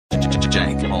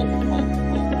Stank Hole.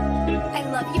 I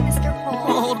love you, Mr.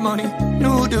 Hole. Old money,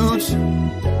 new dudes.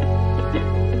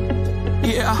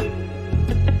 Yeah.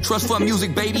 Trust fund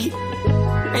music, baby.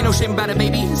 Ain't no shame about it,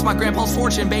 baby. It's my grandpa's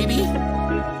fortune, baby.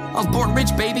 I was born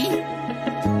rich, baby.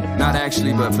 Not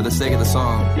actually, but for the sake of the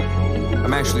song,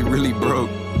 I'm actually really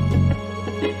broke.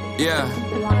 Yeah.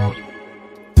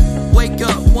 Wake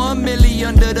up, 1 million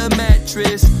under the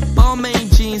mattress.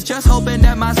 Balmain jeans, just hoping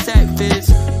that my sack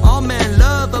fits. All men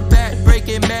love a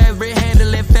back-breaking maverick,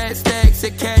 handling fat stacks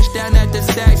of cash down at the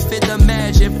Saks Fifth.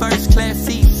 Imagine first class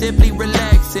seats, simply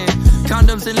relaxing.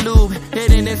 Condoms and lube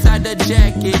hidden inside the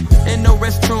jacket. In no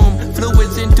restroom,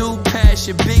 fluids and due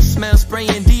passion. Big smell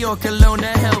spraying Dior cologne to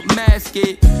help mask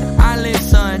it. Island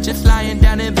sun, just lying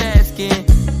down and basking.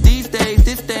 These days,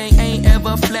 this thing ain't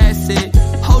ever flaccid.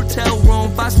 Hotel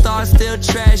room, 5 stars, still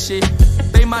trash it.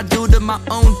 Pay my due to my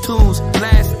own tunes,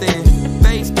 blasting.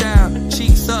 Face down,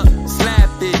 cheeks up, slap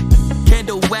it.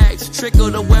 Candle wax,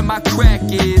 trickle to where my crack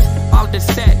is. Off the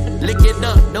set, lick it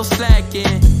up, no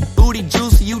slacking. Booty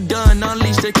juicy, you done,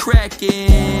 unleash the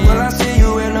Kraken. Will I see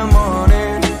you in the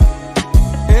morning?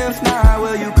 If not,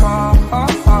 will you call?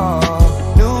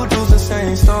 New dudes, the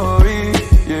same story,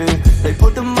 yeah. They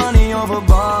put the money over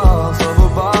bars,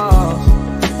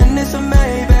 and it's a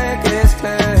Maybach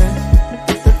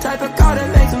S-Class. The type of car that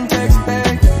makes them text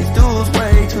back. These dudes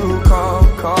way too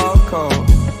cold,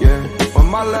 yeah. For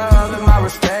my love and my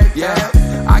respect, yeah.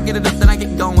 I get it up, then I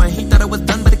get going. He thought it was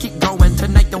done, but it keep going.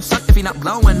 Tonight don't suck if he not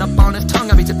blowing up on his tongue.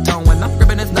 I be tiptoeing, I'm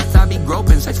gripping his nuts, I be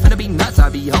groping. Sex finna be nuts, I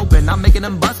be hoping. I'm making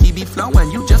them bust, he be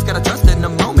flowing. You just gotta trust in the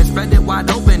moment, spread it wide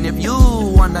open. If you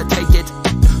wanna take it,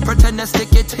 pretend to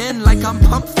stick it in like I'm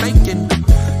pump faking.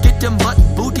 Get them butt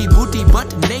booty,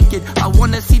 butt naked. I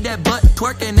wanna see that butt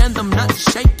twerking and them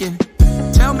nuts shaking.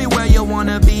 Tell me where you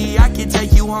wanna be, I can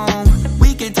take you home.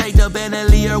 We can take the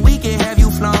Bentley or we can have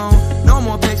you flown. No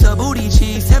more pics of booty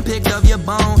cheeks and pics of your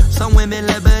bone. Some women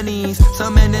Lebanese,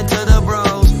 some men into the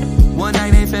bros. One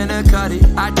night ain't finna cut it,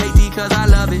 I take tea cause I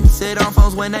love it. Sit on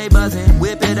phones when they buzzing,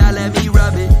 whip it, I let me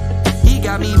rub it. He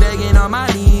got me begging on my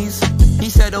knees. He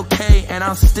said okay, and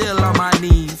I'm still on my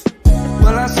knees.